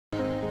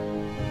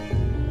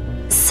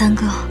三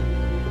哥，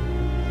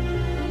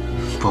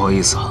不好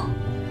意思啊，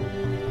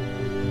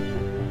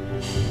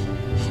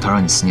打扰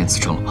你思念子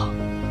正了吧？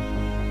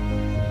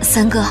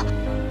三哥，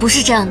不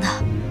是这样的，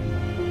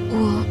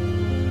我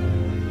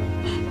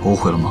误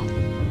会了吗？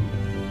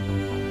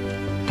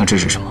那这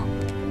是什么？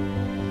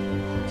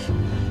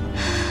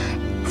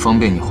方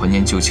便你怀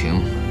念旧情，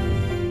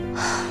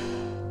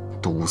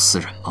睹物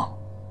思人吗？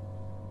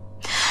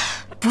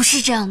不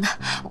是这样的。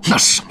那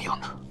是什么样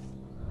的？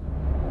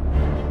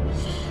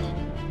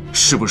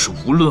是不是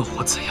无论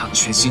我怎样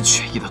全心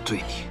全意的对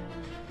你，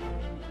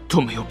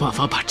都没有办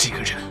法把这个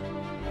人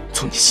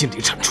从你心里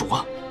铲除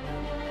啊？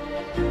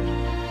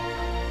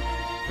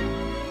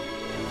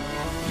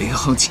林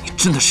航景，你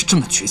真的是这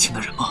么绝情的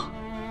人吗？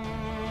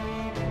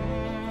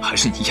还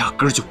是你压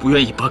根儿就不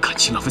愿意把感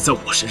情浪费在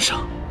我身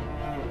上？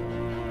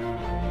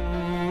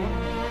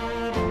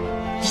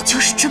你就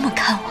是这么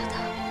看我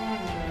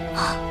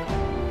的啊？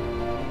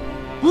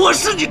我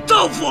是你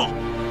丈夫，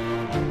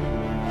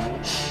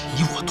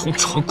你我同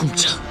床共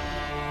枕，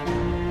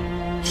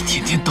你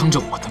天天当着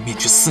我的面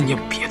去思念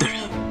别的人，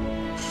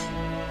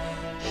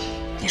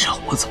你让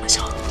我怎么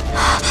想？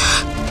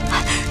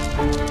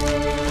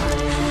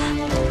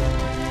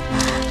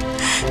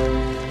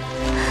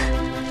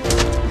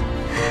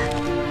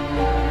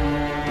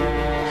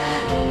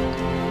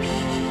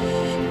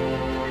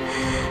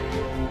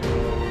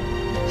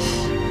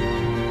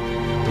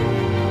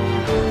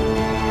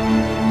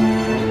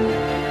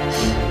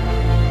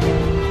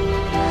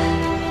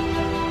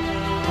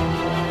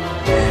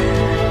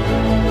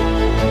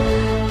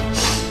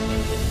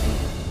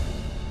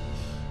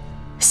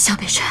小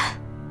北辰，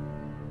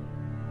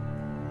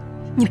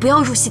你不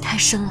要入戏太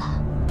深了。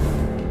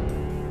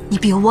你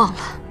别忘了，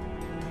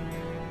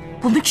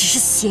我们只是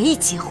协议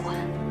结婚。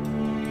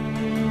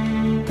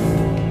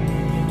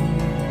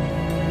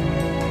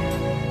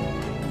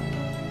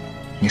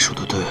你说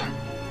的对，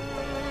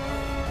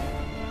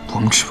我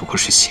们只不过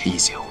是协议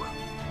结婚，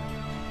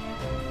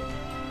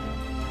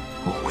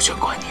我无权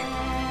管你。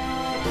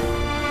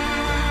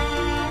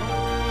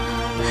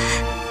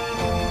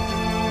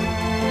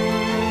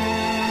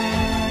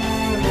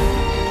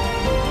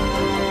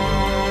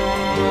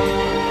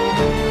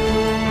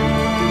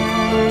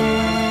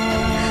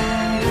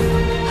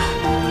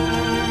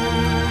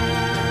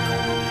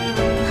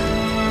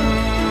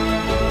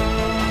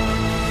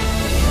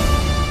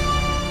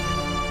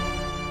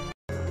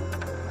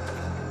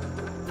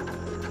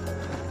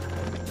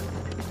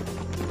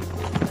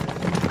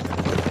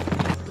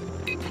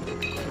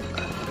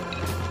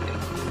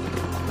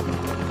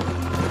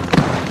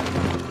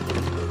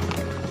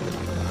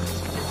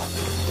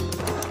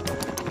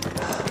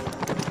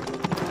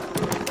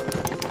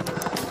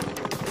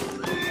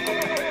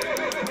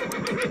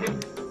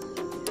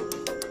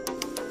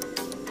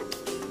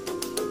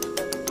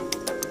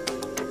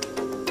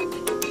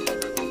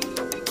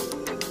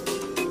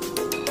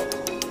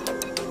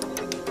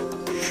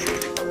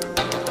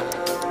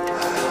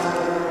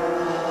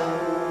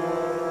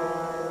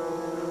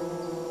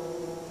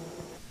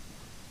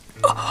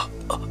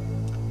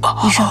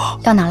医生，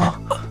药拿来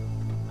了。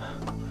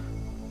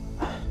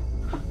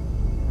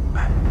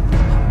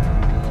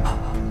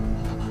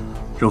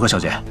柔和小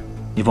姐，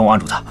你帮我按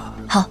住他。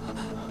好。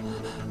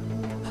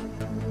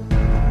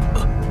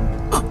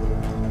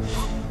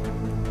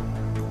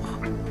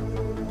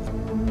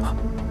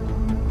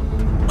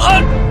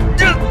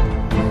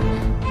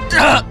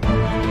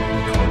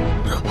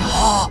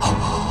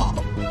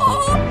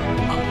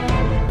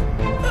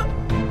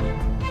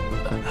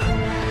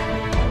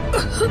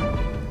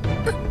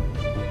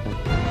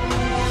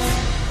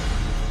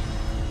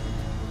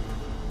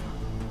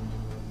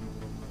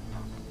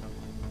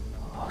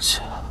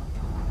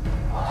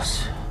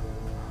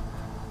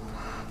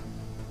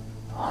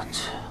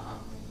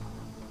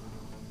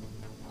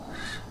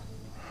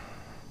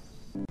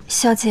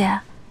小姐，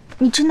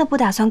你真的不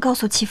打算告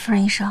诉戚夫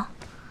人一声？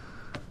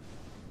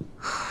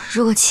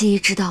如果戚姨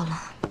知道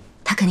了，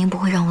她肯定不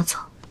会让我走。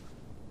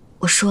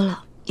我说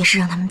了，也是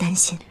让他们担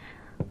心。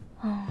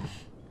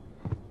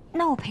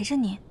那我陪着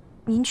您，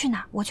您去哪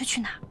儿我就去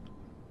哪儿。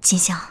金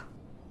香，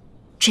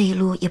这一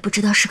路也不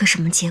知道是个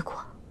什么结果，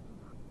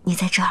你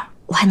在这儿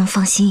我还能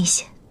放心一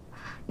些，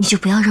你就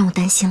不要让我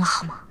担心了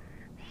好吗？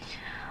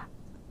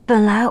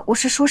本来我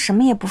是说什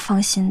么也不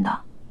放心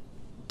的，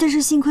但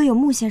是幸亏有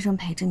穆先生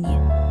陪着你，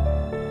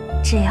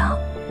这样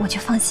我就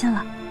放心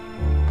了。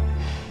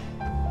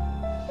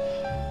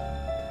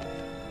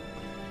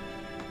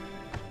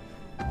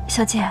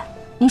小姐，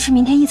您是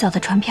明天一早的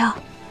船票？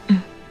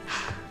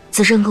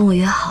子正跟我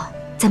约好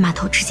在码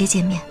头直接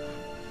见面，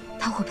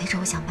他会陪着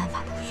我想办法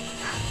的，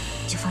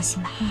你就放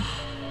心吧。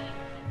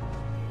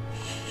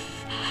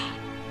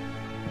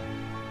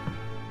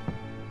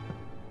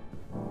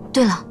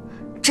对了，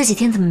这几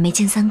天怎么没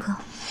见三哥？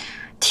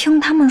听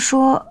他们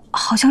说，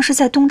好像是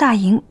在东大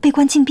营被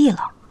关禁闭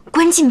了。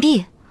关禁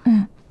闭？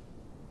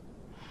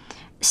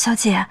小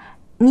姐，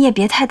你也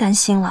别太担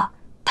心了，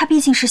他毕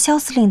竟是萧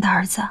司令的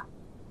儿子，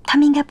他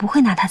们应该不会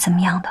拿他怎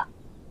么样的。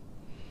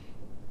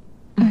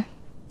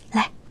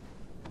来。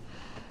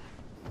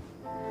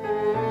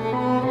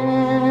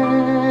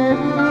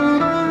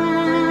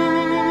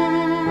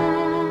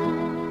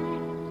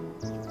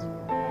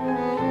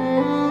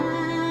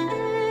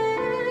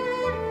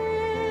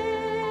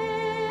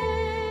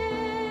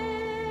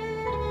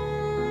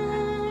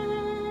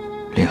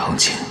林行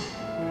情，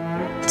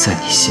在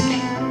你心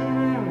里，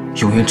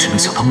永远只能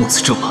想到木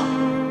子正吗？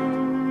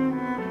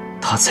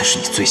他才是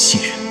你最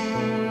信任、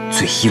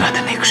最依赖的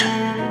那个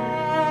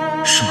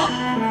人，是吗？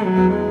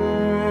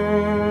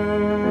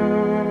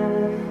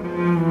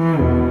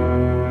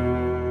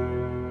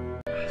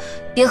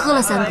别喝了，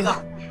三哥，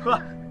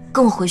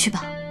跟我回去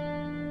吧。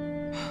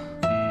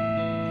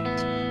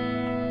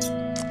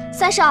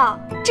三少，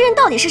这人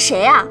到底是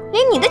谁啊？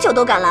连你的酒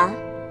都敢拦？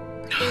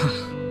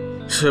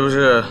是不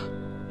是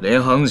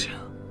林行景，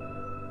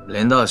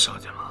林大小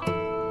姐吗？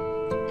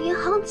林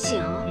行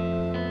景，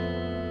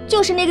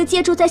就是那个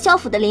借住在萧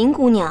府的林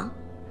姑娘。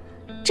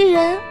这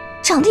人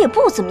长得也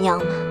不怎么样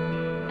嘛。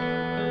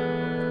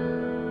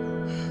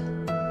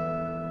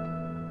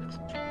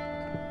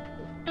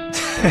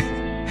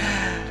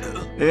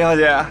林小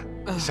姐，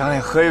上来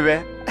喝一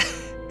杯。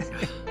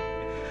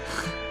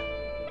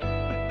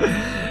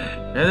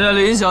人家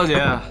林小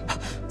姐，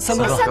三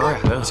哥，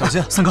小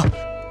心，三哥，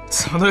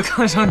怎么会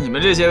看上你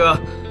们这些个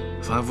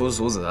凡夫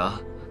俗子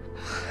啊？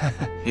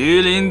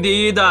榆林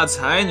第一大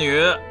才女，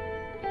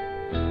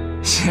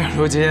现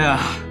如今啊，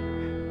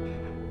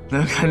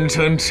能堪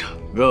称整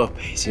个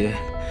北京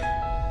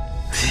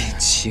冰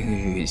清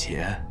玉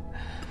洁。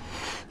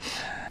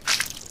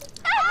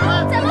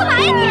怎么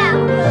还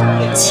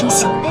你？清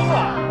醒点，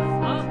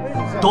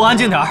都安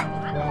静点儿。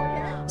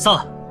散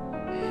了，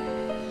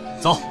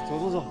走。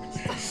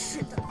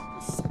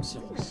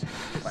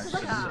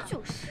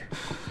就是。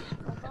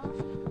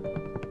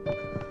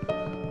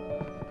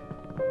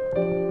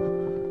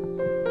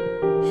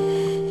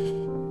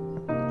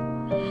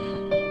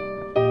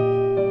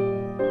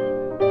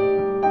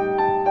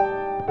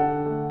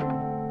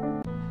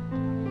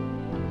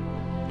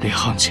林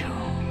行景，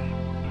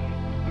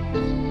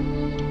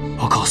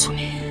我告诉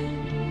你，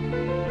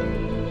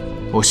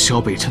我萧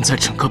北辰在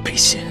整个北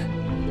县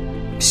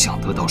想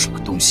得到什么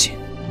东西，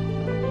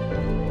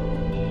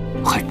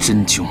还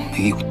真就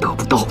没有得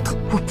不到的。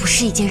我不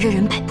是一件任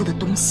人摆布的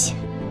东西，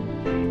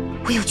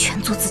我有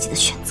权做自己的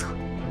选择，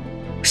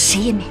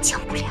谁也勉强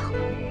不了。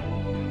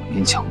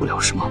勉强不了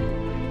是吗？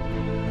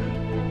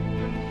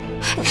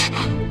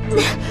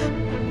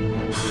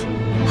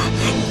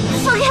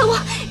放开我！